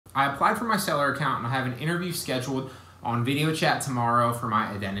I applied for my seller account and I have an interview scheduled on video chat tomorrow for my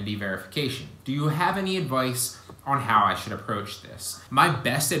identity verification. Do you have any advice on how I should approach this? My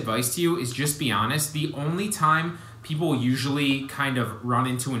best advice to you is just be honest. The only time people usually kind of run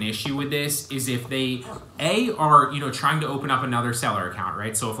into an issue with this is if they are trying to open up another seller account,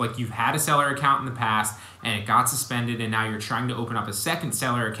 right? So if like you've had a seller account in the past and it got suspended and now you're trying to open up a second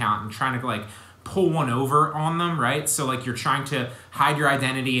seller account and trying to like pull one over on them, right? So like you're trying to hide your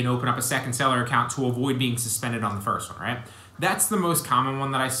identity and open up a second seller account to avoid being suspended on the first one, right? That's the most common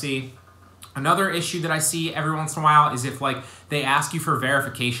one that I see. Another issue that I see every once in a while is if like they ask you for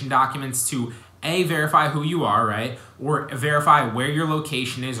verification documents to verify who you are, right? Or verify where your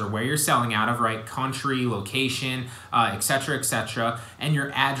location is or where you're selling out of, right? Country, location, et cetera, and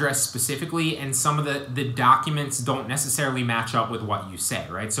your address specifically. And some of the documents don't necessarily match up with what you say,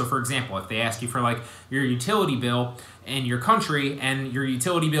 right? So for example, if they ask you for like your utility bill and your country, and your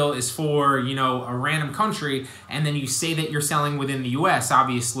utility bill is for, a random country, and then you say that you're selling within the US,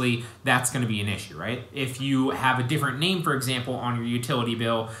 obviously that's going to be an issue, right? If you have a different name, for example, on your utility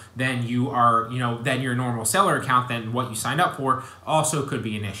bill, then you are, then your normal seller account, then what you signed up for also could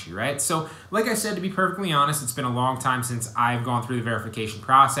be an issue, right? So like I said, to be perfectly honest, it's been a long time since I've gone through the verification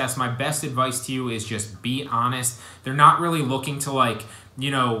process. My best advice to you is just be honest. They're not really looking to like,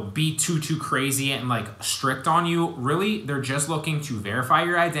 be too crazy and like strict on you. Really, they're just looking to verify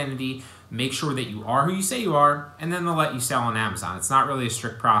your identity, make sure that you are who you say you are, and then they'll let you sell on Amazon. It's not really a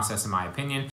strict process in my opinion.